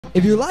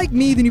If you're like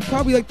me, then you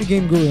probably like the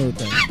game Gorilla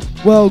Tag.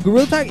 Well,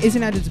 Gorilla Tag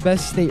isn't at its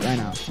best state right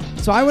now.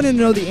 So I wanted to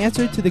know the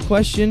answer to the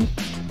question,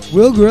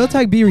 will Gorilla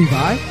Tag be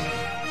revived?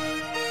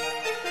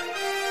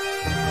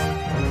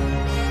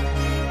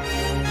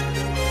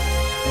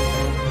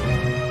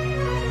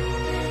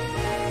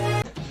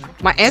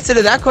 My answer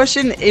to that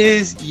question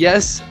is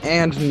yes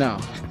and no.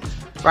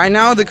 Right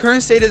now, the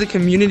current state of the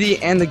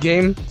community and the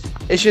game,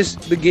 it's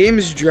just the game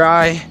is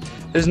dry.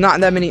 There's not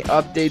that many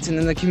updates, and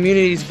then the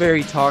community is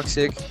very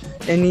toxic.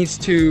 It needs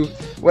to,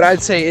 what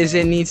I'd say is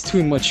it needs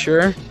to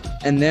mature,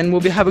 and then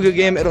we'll have a good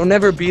game. It'll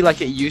never be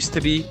like it used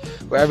to be,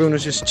 where everyone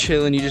was just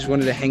chilling, you just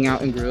wanted to hang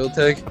out in Gorilla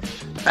Tag.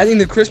 I think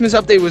the Christmas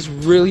update was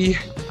really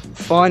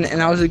fun, and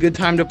that was a good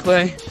time to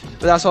play,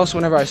 but that's also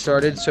whenever I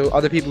started, so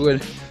other people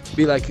would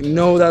be like,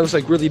 no, that was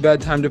like really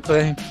bad time to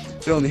play.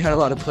 We only had a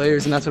lot of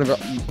players, and that's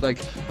whenever like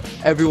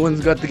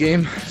everyone's got the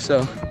game.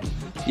 So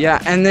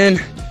yeah, and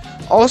then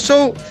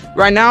also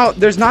right now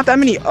there's not that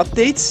many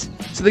updates,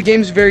 so the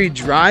game's very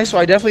dry. So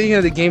I definitely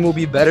think the game will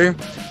be better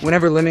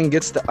whenever Lemon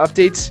gets the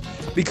updates,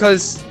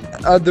 because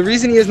the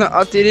reason he is not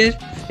updated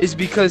is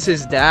because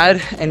his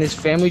dad and his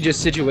family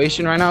just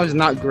situation right now is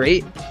not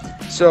great.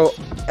 So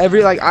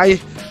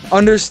I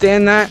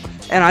understand that,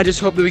 and I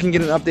just hope that we can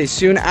get an update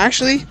soon.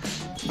 Actually,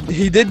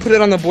 he did put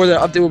it on the board that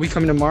update will be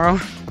coming tomorrow,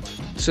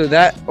 so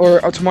that or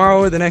tomorrow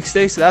or the next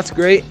day, so that's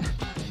great.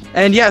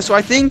 And yeah, so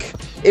I think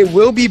it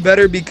will be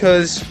better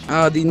because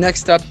the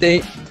next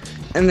update,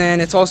 and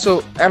then it's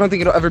also, I don't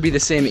think it'll ever be the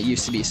same it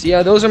used to be. So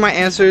yeah, those are my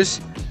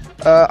answers.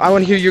 I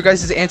want to hear your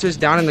guys' answers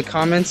down in the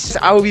comments.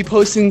 I will be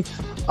posting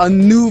a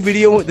new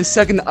video the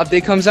second the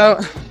update comes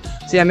out,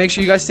 so yeah, make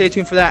sure you guys stay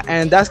tuned for that.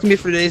 And that's gonna be it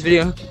for today's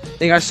video.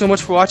 Thank you guys so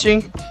much for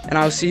watching, and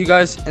I'll see you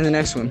guys in the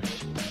next one.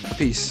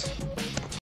 Peace.